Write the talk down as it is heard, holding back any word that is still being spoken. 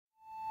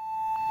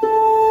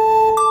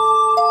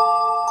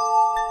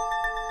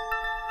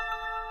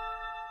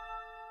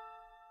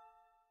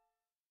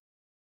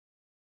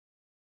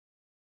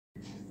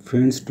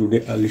Friends,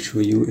 today I'll show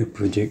you a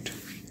project.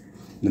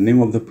 The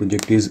name of the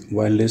project is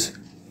wireless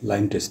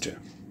line tester.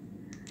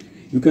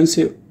 You can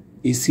say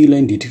AC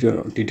line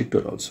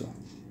detector also.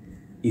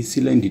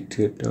 AC line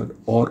detector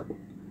or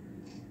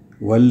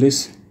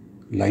wireless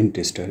line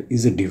tester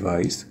is a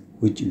device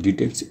which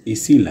detects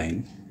AC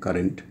line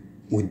current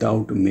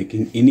without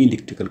making any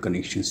electrical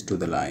connections to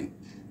the line.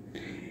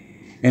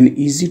 An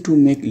easy to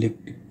make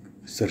electric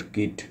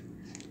circuit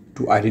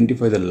to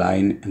identify the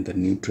line and the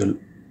neutral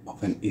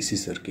of an AC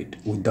circuit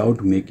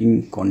without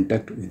making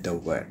contact with the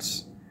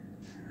wires.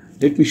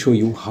 Let me show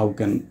you how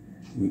can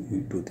we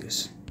do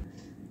this.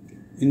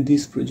 In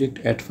this project,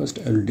 at first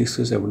I will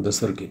discuss about the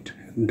circuit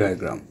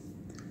diagram.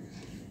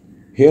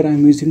 Here I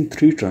am using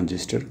 3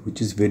 transistors,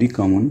 which is very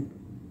common.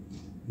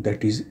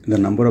 That is, the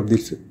number of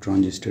this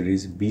transistor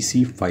is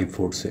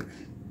BC547.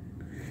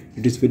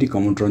 It is very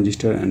common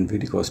transistor and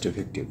very cost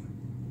effective.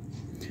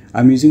 I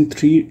am using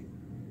 3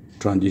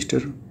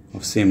 transistors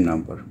of same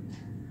number,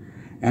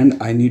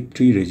 and I need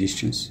 3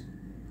 resistors.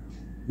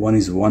 One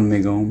is 1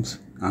 mega ohms,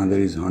 another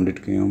is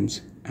 100 k ohms,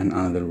 and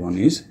another one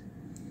is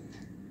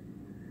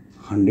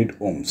 100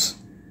 ohms,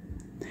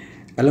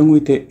 along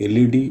with a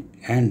LED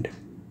and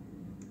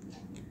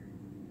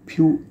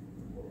few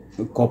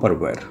copper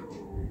wire.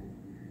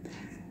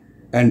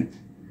 And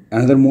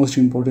another most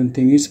important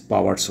thing is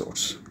power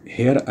source.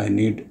 Here I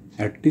need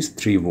at least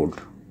 3 volt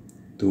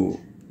to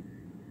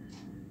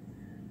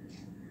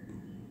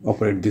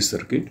operate this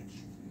circuit.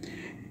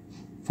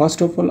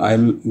 First of all, I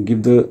will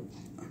give the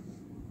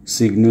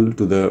signal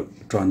to the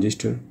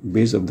transistor,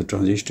 base of the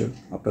transistor.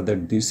 After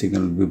that, this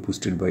signal will be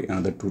boosted by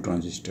another 2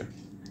 transistors.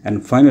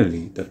 And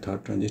finally, the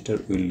 3rd transistor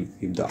will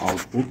give the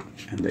output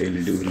and the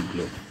LED will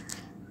glow.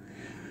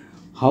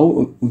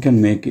 How we can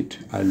make it?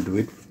 I will do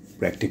it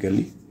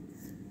practically.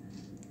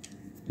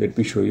 Let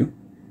me show you.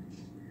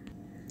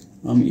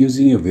 I am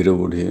using a Vero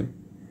board here.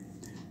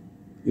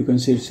 You can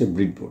see it's a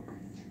breadboard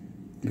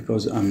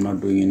because I am not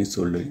doing any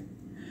soldering.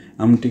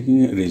 I am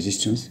taking a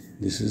resistance.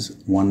 This is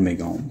 1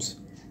 mega ohms.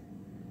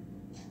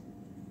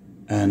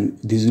 And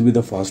this will be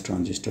the first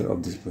transistor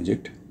of this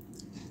project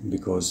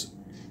because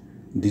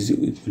this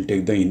will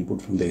take the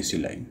input from the AC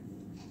line.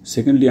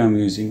 Secondly, I am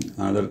using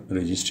another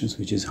resistance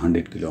which is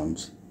 100 kilo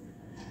ohms.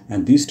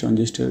 And this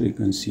transistor you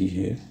can see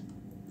here,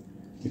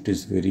 it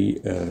is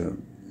very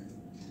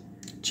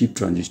cheap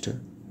transistor.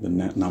 The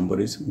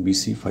number is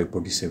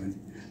BC547.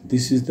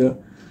 This is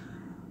the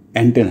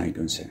antenna, I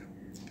can say.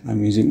 I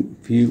am using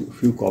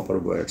few copper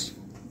wires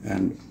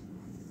and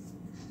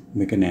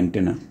make an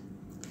antenna.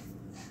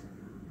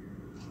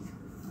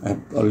 I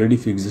have already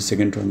fixed the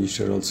 2nd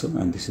transistor also,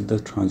 and this is the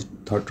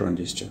 3rd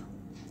transistor.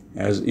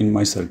 As in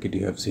my circuit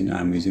you have seen, I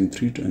am using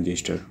 3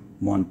 transistors,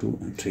 1, 2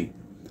 and 3.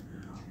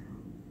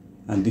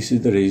 And this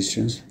is the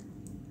resistance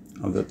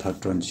of the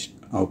 3rd transistor,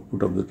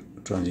 output of the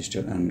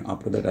transistor, and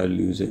after that I will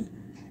use a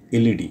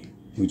LED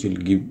which will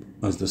give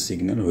us the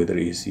signal whether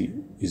AC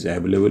is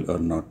available or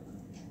not.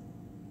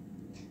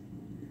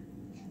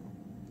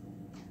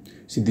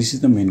 See, this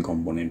is the main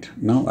component.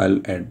 Now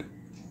I'll add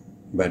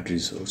battery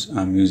source.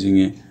 I'm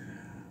using a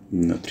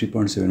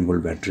 3.7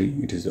 volt battery.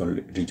 It is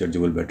already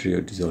rechargeable battery.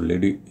 It is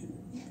already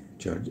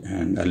charged,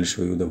 and I'll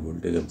show you the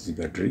voltage of this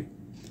battery.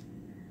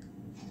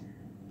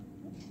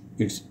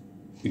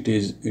 It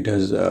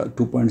has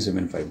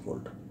 2.75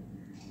 volt.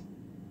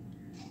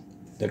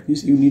 That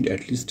means you need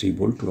at least 3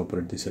 volt to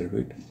operate the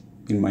circuit.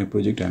 In my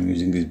project, I'm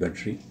using this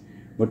battery,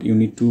 but you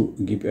need to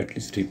give at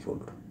least 3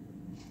 volt.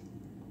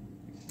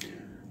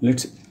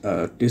 Let's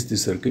test the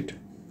circuit.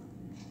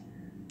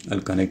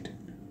 I'll connect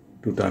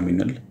to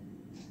terminal.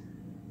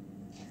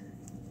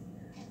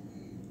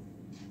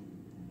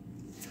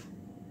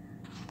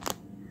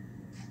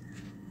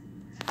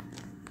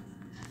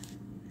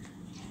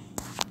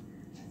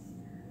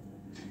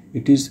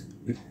 It is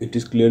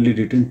clearly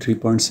written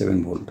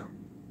 3.7 volt.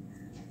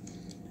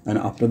 And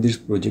after this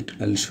project,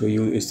 I'll show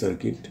you a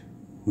circuit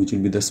which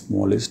will be the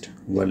smallest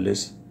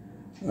wireless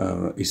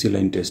AC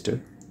line tester.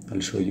 I'll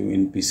show you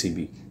in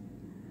PCB.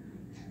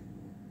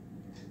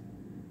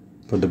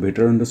 For the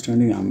better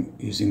understanding, I'm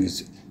using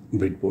this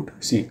breadboard.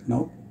 See,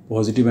 now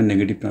positive and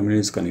negative terminal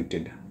is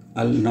connected.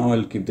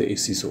 I'll keep the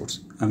AC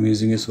source. I'm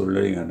using a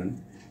soldering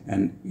iron,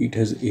 and it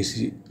has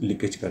AC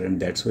leakage current.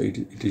 That's why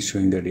it is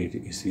showing that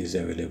AC is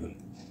available.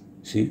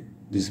 See,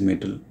 this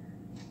metal.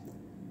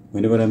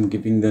 Whenever I'm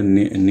keeping the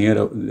near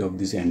of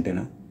this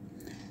antenna,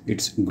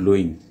 it's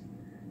glowing.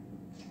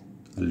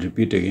 I'll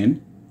repeat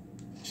again.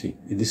 See,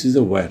 this is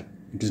a wire.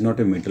 It is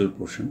not a metal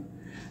portion.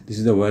 This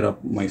is the wire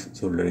of my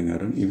soldering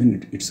iron.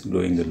 Even it's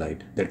glowing the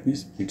light. That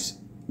means it's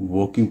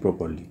working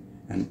properly.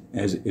 And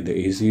as the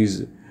AC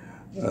is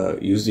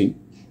using,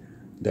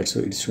 that's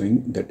why it's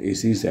showing that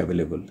AC is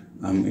available.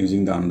 I'm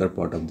using the another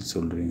part of the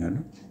soldering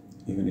iron.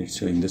 Even it's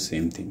showing the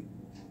same thing.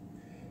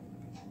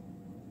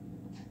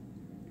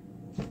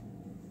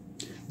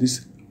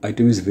 This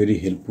item is very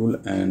helpful,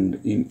 and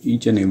in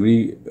each and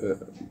every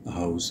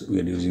house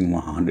we are using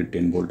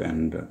 110 volt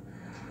and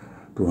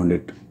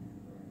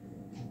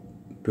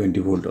 220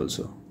 volt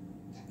also.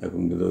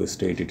 according to the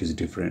state it is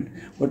different,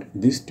 but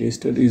this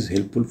tester is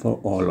helpful for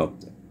all of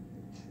them.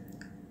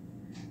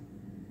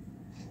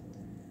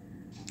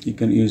 You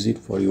can use it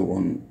for your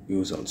own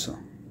use also.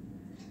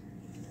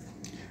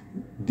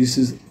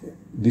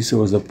 This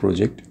was the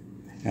project,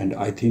 and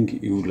I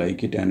think you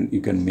like it and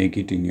you can make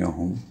it in your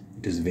home.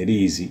 It is very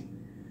easy,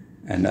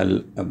 and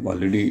I've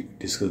already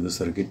discussed the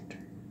circuit.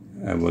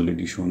 I've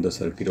already shown the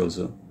circuit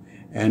also,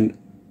 and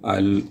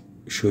I'll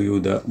show you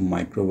the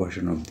micro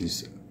version of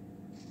this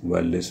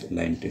wireless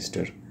line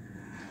tester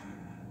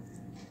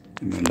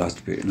in my last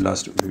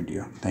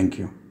video. Thank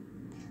you.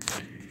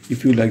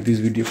 If you like this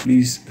video,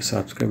 please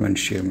subscribe and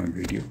share my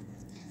video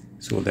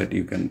so that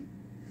you can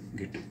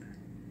get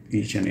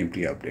each and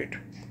every update.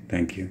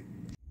 Thank you.